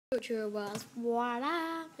Culture was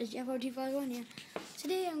voila, it's F45 here.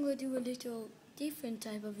 Today I'm going to do a little different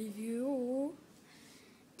type of review.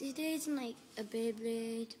 Today isn't like a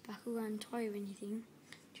Beyblade, Bakugan toy or anything.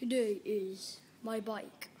 Today is my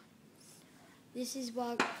bike. This is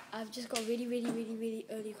what I've just got a really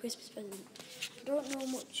early Christmas present. I don't know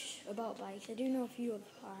much about bikes. I do know a few of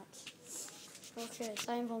the parts. Okay,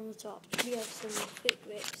 starting from the top. We have some fit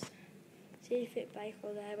grips. See the fit bike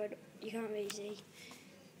over there, but you can't really see.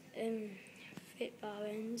 Fit bar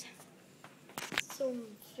ends, some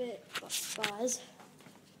fit bars.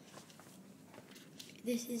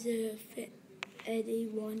 This is a Fit Eddie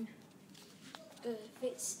one.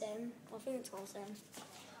 Fit stem. I think it's called stem.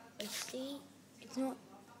 A seat. It's not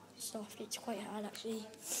soft. It's quite hard actually.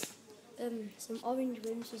 Some orange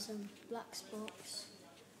rims with some black spots.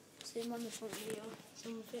 Same on the front wheel.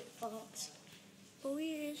 Some fit forks. Oh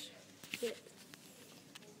yes. Fit.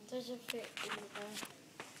 There's a fit in the back.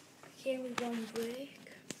 Came with one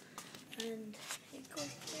brake, and it goes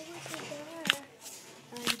over there,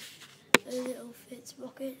 and a little fit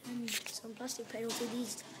sprocket, and some plastic pedals with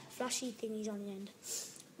these flashy thingies on the end.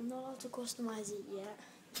 I'm not allowed to customise it yet,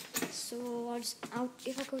 so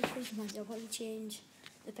if I could customise it, I'll probably change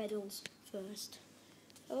the pedals first.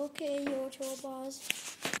 Okay, your chore bars,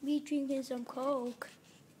 me drinking some Coke.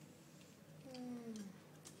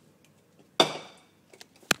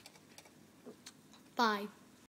 Bye.